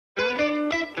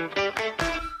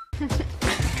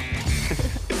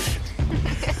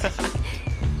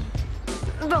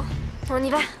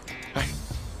va? Ouais.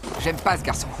 J'aime pas ce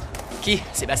garçon. Qui?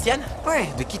 Sébastien? Ouais,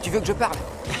 de qui tu veux que je parle?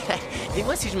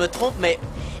 Dis-moi si je me trompe, mais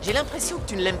j'ai l'impression que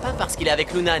tu ne l'aimes pas parce qu'il est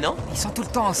avec Luna, non? Ils sont tout le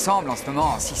temps ensemble en ce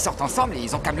moment. S'ils sortent ensemble,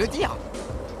 ils ont qu'à me le dire.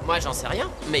 Moi, j'en sais rien,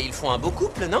 mais ils font un beau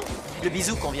couple, non? Le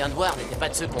bisou qu'on vient de voir n'était pas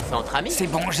de ceux qu'on fait entre amis. C'est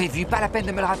bon, j'ai vu, pas la peine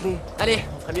de me le rappeler. Allez,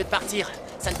 on ferait mieux de partir.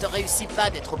 Ça ne te réussit pas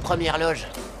d'être aux premières loges.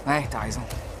 Ouais, t'as raison.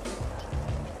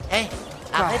 Hé,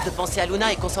 arrête de penser à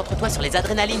Luna et concentre-toi sur les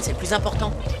adrénalines, c'est le plus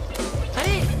important.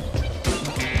 Allez!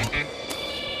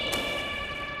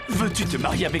 Veux-tu te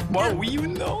marier avec moi, oui ou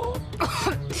non?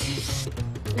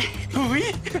 Oui,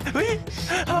 oui.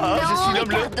 Ah, je suis Non, l'homme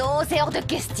le... Ricardo, c'est hors de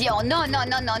question. Non, non,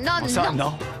 non, non, non, Comment ça,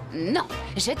 non? Non,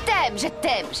 je t'aime, je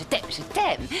t'aime, je t'aime, je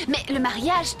t'aime. Mais le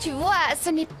mariage, tu vois, ce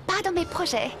n'est pas dans mes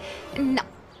projets. Non.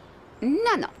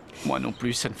 Non, non. Moi non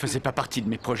plus, ça ne faisait pas partie de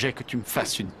mes projets que tu me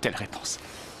fasses une telle réponse.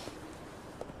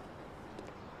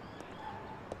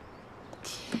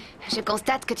 Je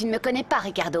constate que tu ne me connais pas,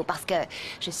 Ricardo, parce que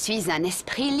je suis un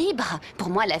esprit libre. Pour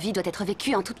moi, la vie doit être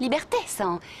vécue en toute liberté,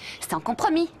 sans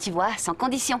compromis, tu vois, sans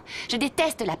condition. Je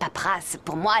déteste la paperasse.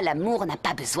 Pour moi, l'amour n'a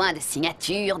pas besoin de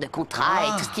signature, de contrat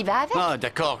et tout ce qui va avec. Ah,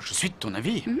 d'accord, je suis de ton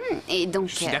avis. Et donc...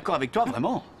 Je suis d'accord avec toi,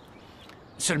 vraiment.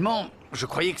 Seulement, je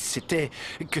croyais que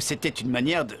c'était une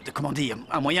manière comment dire,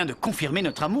 un moyen de confirmer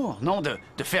notre amour, non de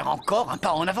faire encore un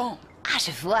pas en avant. Ah,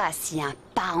 je vois, si un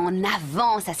pas en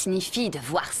avant, ça signifie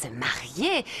devoir se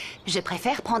marier, je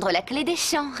préfère prendre la clé des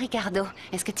champs, Ricardo.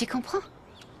 Est-ce que tu comprends?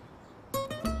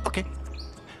 Ok.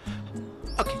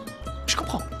 Ok, je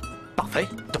comprends. Parfait.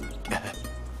 Donc,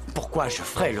 pourquoi je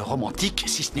ferais le romantique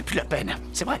si ce n'est plus la peine?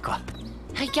 C'est vrai, quoi.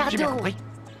 Ricardo, J'ai bien compris.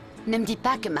 ne me dis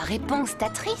pas que ma réponse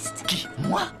t'attriste. Qui?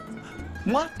 Moi?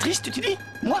 Moi? Triste, tu dis?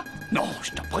 Moi? Non,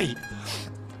 je t'en prie.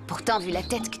 Pourtant, vu la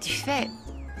tête que tu fais...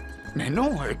 Mais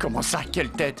non, comment ça,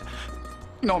 quelle tête?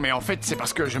 Non, mais en fait, c'est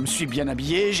parce que je me suis bien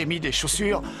habillé, j'ai mis des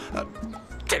chaussures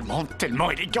tellement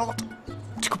élégantes.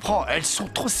 Tu comprends, elles sont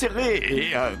trop serrées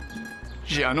et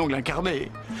j'ai un ongle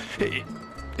incarné.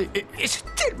 Et c'est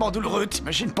tellement douloureux,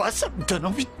 t'imagines pas? Ça me donne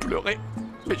envie de pleurer.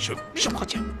 Mais je me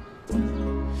retiens.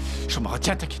 Je me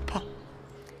retiens, t'inquiète pas.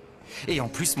 Et en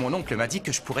plus, mon oncle m'a dit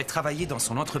que je pourrais travailler dans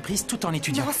son entreprise tout en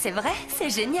étudiant. Non, c'est vrai,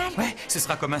 c'est génial. Ouais, ce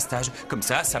sera comme un stage. Comme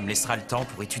ça me laissera le temps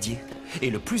pour étudier.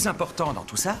 Et le plus important dans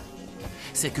tout ça,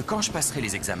 c'est que quand je passerai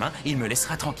les examens, il me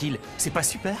laissera tranquille. C'est pas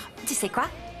super? Tu sais quoi?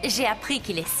 J'ai appris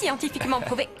qu'il est scientifiquement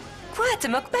prouvé. Quoi? Te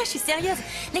moque pas, je suis sérieuse.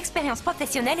 L'expérience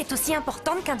professionnelle est aussi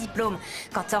importante qu'un diplôme.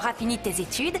 Quand tu auras fini tes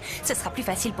études, ce sera plus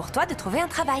facile pour toi de trouver un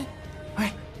travail.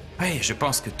 Ouais, je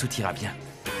pense que tout ira bien.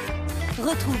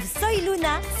 Retrouve Soy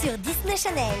Luna sur Disney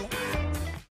Channel.